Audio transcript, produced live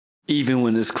Even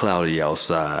when it's cloudy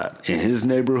outside, in his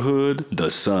neighborhood, the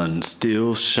sun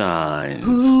still shines.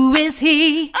 Who is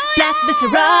he? Black Mr.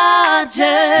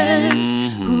 Rogers.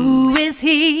 Who is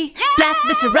he? Black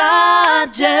Mr.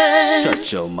 Rogers. Shut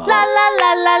your mouth. La la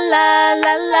la la la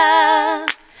la la.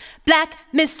 Black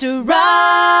Mr. Rogers.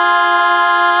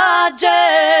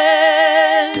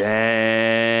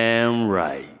 Damn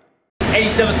right.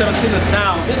 87.7 Cleveland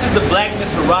Sound. This is the Black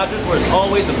Mr. Rogers, where it's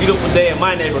always a beautiful day in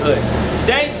my neighborhood.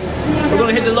 Today, we're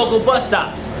gonna hit the local bus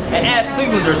stops and ask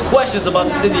Clevelanders questions about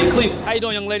the city of Cleveland. How you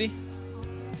doing, young lady?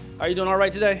 Are you doing all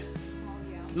right today?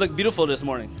 You look beautiful this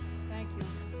morning. Thank you.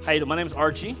 How you doing? My name is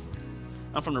Archie.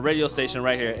 I'm from the radio station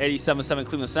right here, 87.7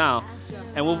 Cleveland Sound.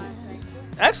 And we'll,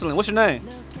 excellent. What's your name?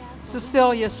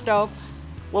 Cecilia Stokes,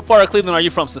 What part of Cleveland are you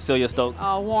from, Cecilia Stokes?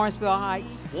 Warrensville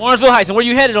Heights, Warrensville Heights. And where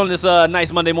you headed on this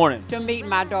nice Monday morning? to meet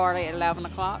my daughter at 11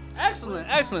 o'clock. Excellent,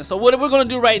 excellent. So what we're going to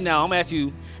do right now, I'm going to ask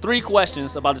you 3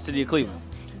 questions about the city of Cleveland.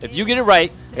 If you get it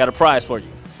right, I got a prize for you.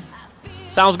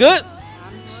 Sounds good?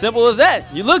 Simple as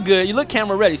that. You look good. You look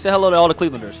camera ready. Say hello to all the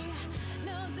Clevelanders.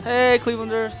 Hey,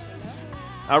 Clevelanders.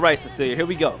 All right, Cecilia, here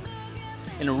we go.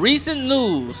 In recent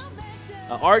news,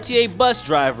 an RTA bus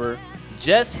driver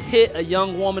just hit a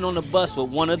young woman on the bus with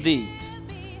one of these.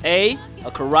 A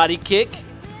karate kick.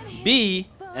 B,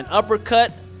 an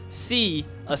uppercut. C,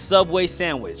 a Subway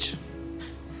sandwich.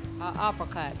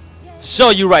 Uppercut. Show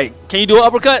you right. Can you do an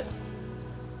uppercut?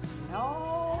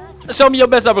 No, Show me your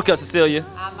best uppercut, Cecilia.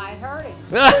 I might hurt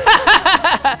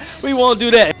him. We won't do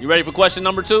that. You ready for question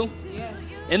number 2? Yes.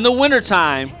 In the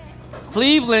wintertime,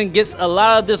 Cleveland gets a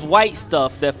lot of this white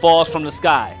stuff that falls from the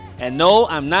sky. And no,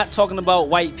 I'm not talking about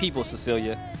white people,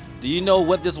 Cecilia. Do you know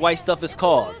what this white stuff is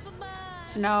called?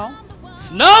 Snow.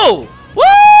 Snow! Woo!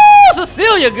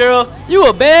 Cecilia, girl, you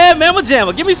a bad mamma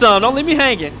jamma. Give me some. Don't leave me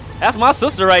hanging. That's my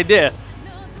sister right there.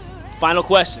 Final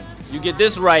question. You get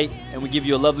this right, and we give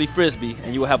you a lovely Frisbee,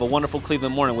 and you will have a wonderful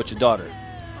Cleveland morning with your daughter.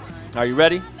 Are you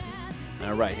ready?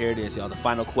 All right, here it is, y'all. The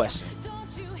final question.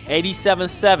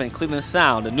 87.7 Cleveland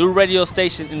Sound, the new radio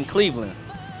station in Cleveland,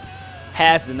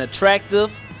 has an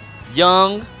attractive,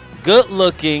 young,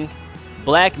 good-looking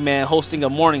black man hosting a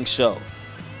morning show.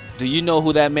 Do you know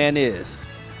who that man is?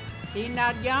 He's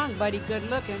not young, but he's good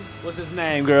looking. What's his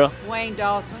name, girl? Wayne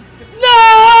Dawson.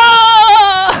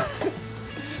 No!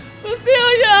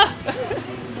 Cecilia!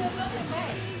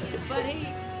 But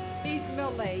he's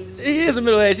middle-aged. He is a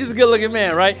middle-aged. He's a good-looking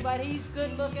man, right? But he's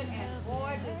good looking, and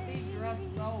boy, does he dress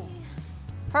so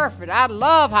perfect. I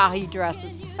love how he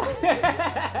dresses.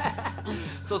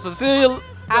 So Cecilia,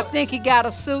 I think he got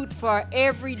a suit for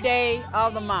every day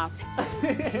of the month.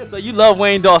 so you love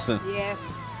Wayne Dawson. Yes.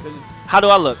 How do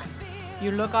I look?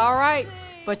 You look all right,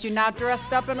 but you're not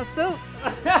dressed up in a suit.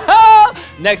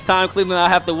 Next time, Cleveland, I'll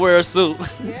have to wear a suit.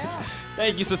 Yeah.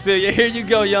 Thank you, Cecilia. Here you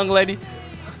go, young lady.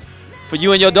 For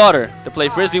you and your daughter to play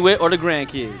Frisbee with or the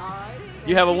grandkids. All right.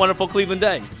 You have a wonderful Cleveland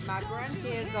day. My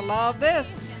grandkids will love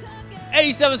this.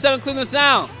 87.7 Cleveland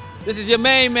Sound. This is your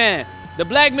main man, the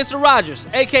Black Mr. Rogers,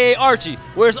 a.k.a. Archie,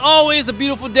 where it's always a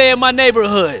beautiful day in my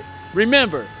neighborhood.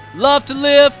 Remember, love to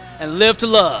live and live to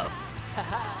love.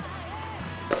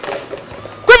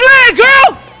 Quit playing,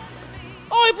 girl!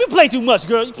 Oh, you play too much,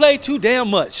 girl. You play too damn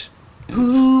much.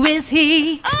 Who is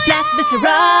he? Black Mr.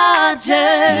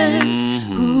 Rogers.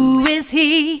 Who is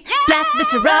he? Black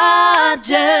Mr.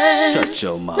 Rogers. Shut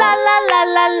your mouth. La la la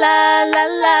la la la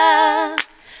la.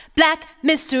 Black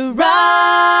Mr. Rogers.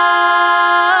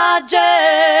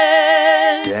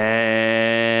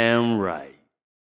 Damn right.